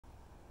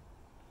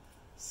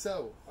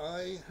So,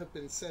 I have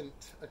been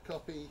sent a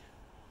copy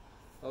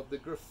of the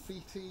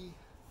graffiti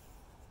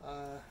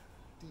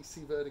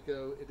DC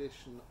Vertigo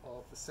edition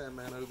of the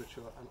Sandman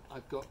Overture, and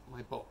I've got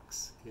my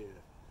box here.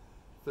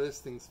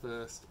 First things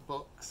first,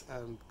 box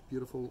and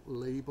beautiful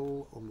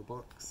label on the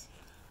box.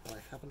 I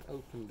haven't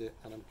opened it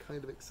and I'm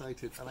kind of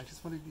excited, and I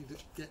just wanted you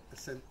to get a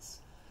sense,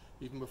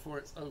 even before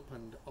it's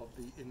opened, of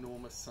the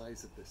enormous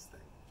size of this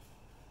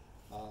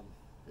thing.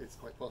 It's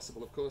quite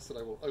possible, of course, that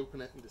I will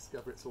open it and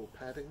discover it's all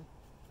padding,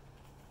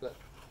 but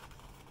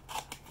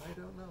I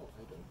don't know,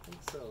 I don't think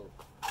so.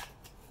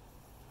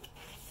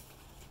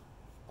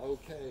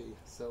 Okay,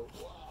 so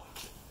wow,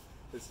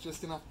 there's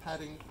just enough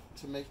padding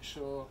to make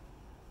sure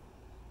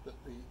that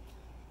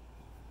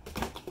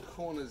the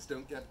corners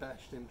don't get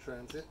bashed in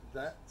transit.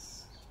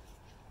 That's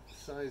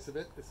the size of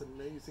it. It's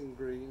amazing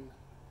green.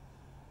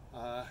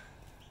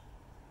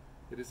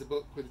 It is a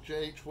book with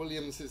J.H.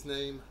 Williams'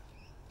 name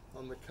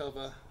on the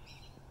cover,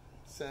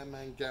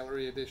 Sandman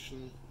Gallery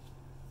edition,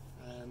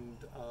 and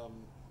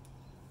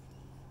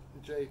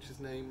J.H.'s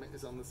name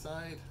is on the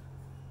side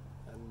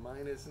and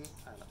mine isn't,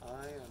 and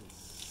I am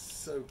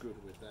so good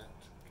with that,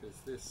 because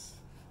this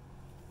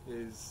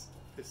is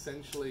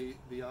essentially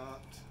the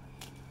art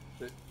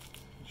that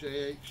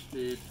J.H.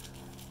 did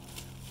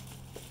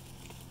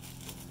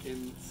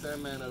in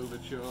Sandman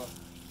Overture,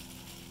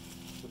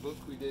 the book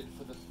we did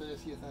for the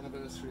 30th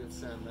anniversary of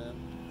Sandman.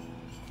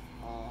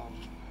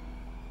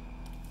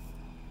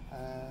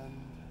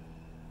 And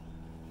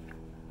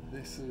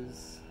this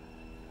is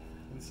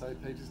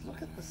inside pages.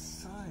 Look at the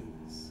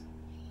size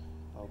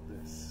of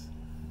this.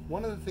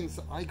 One of the things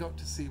that I got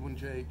to see when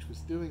J.H. was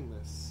doing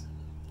this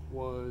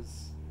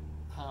was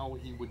how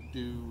he would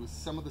do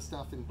some of the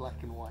stuff in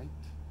black and white,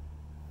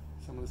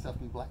 some of the stuff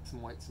in blacks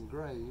and whites and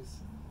greys,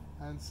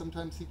 and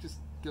sometimes he'd just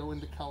go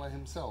into colour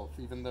himself,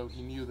 even though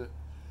he knew that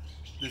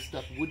this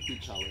stuff would be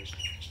coloured.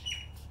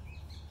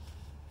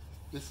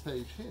 This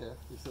page here,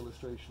 this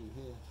illustration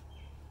here,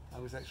 I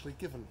was actually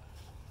given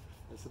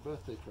as a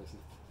birthday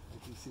present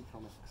at DC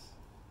Comics.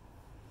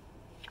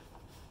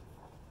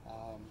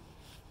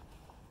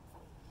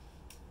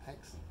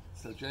 Excellent.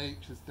 So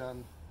J.H. has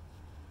done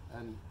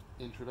an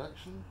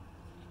introduction.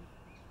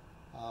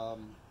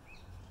 And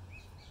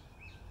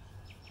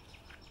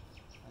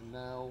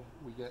now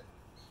we get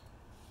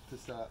to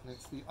start, and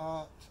it's the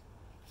art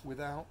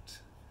without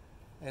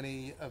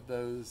any of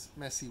those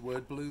messy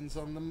word balloons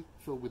on them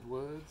filled with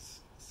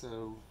words.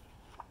 So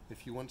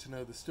if you want to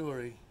know the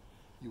story,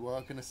 you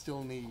are going to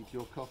still need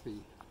your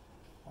copy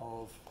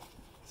of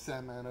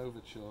Sandman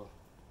Overture.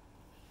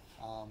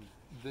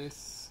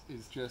 This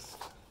is just,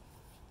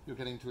 you're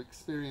getting to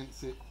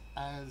experience it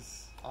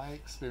as I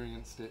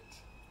experienced it.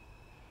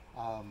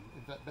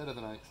 In fact, better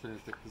than I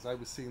experienced it, because I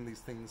was seeing these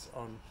things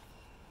on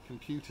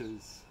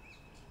computers.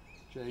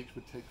 J.H.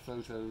 would take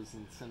photos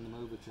and send them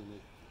over to me.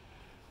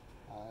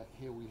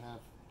 Here we have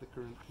the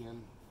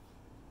Corinthian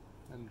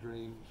and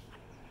Dream.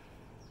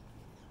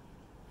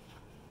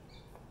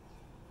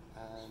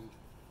 And,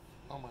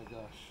 oh my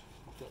gosh,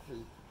 I've got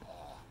the,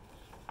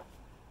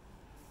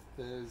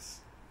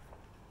 there's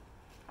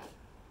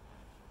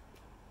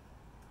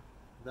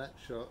that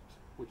shot,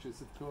 which is,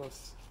 of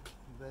course,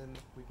 then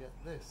we get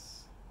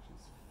this, which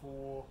is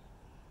 4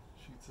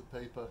 sheets of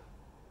paper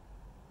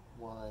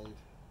wide,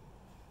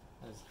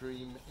 as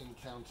Dream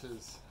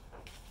encounters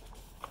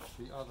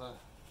the other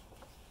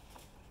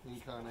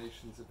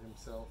incarnations of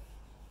himself.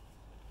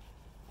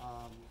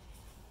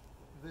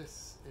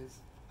 This is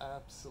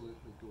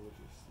absolutely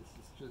gorgeous. This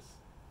is just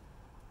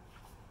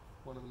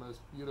one of the most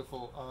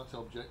beautiful art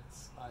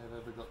objects I have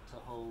ever got to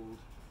hold.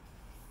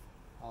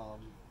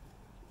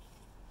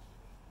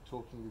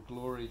 Talking the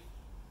glory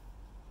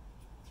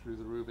through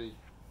the ruby.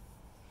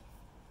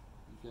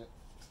 You get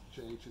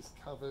J.H.'s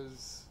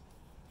covers,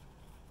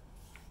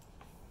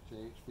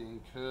 J.H.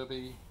 being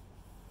Kirby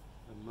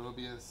and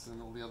Mobius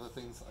and all the other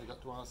things I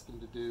got to ask him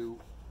to do.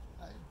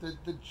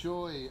 The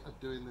joy of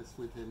doing this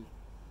with him,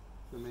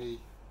 for me,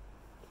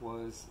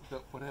 was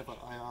that whatever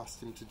I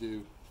asked him to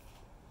do,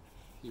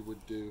 he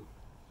would do.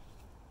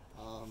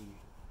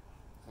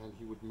 And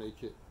he would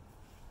make it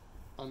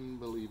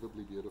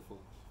unbelievably beautiful.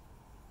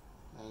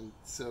 And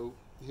so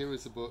here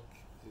is a book.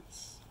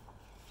 It's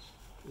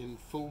in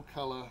full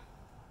color,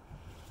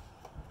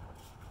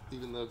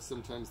 even though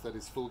sometimes that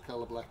is full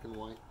color black and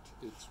white.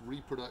 It's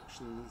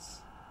reproductions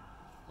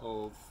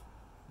of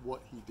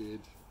what he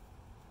did.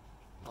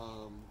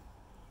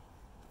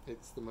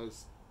 It's the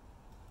most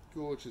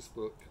gorgeous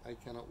book. I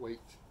cannot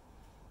wait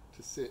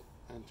to sit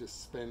and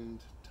just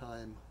spend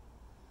time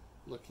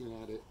looking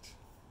at it,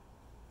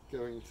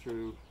 going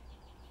through,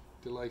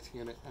 delighting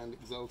in it and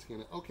exulting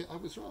in it. Okay, I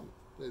was wrong.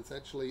 It's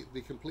actually,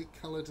 the complete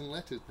coloured and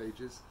lettered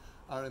pages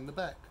are in the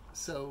back.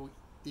 So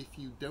if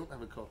you don't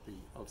have a copy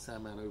of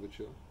Sandman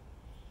Overture,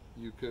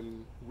 you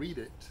can read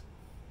it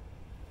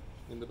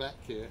in the back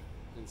here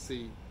and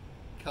see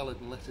coloured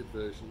and lettered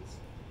versions.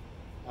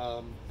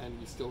 And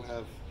you still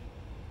have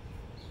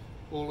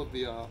all of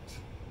the art,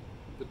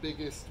 the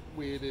biggest,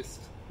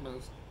 weirdest,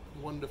 most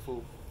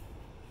wonderful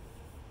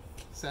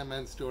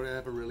Sandman story I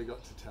ever really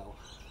got to tell.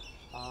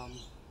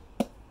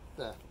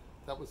 There.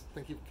 That was.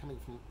 Thank you for coming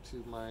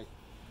to my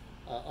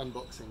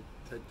unboxing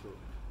TED talk.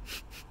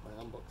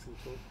 My unboxing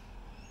talk.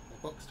 My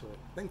box talk.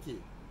 Thank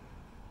you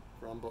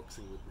for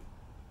unboxing with me.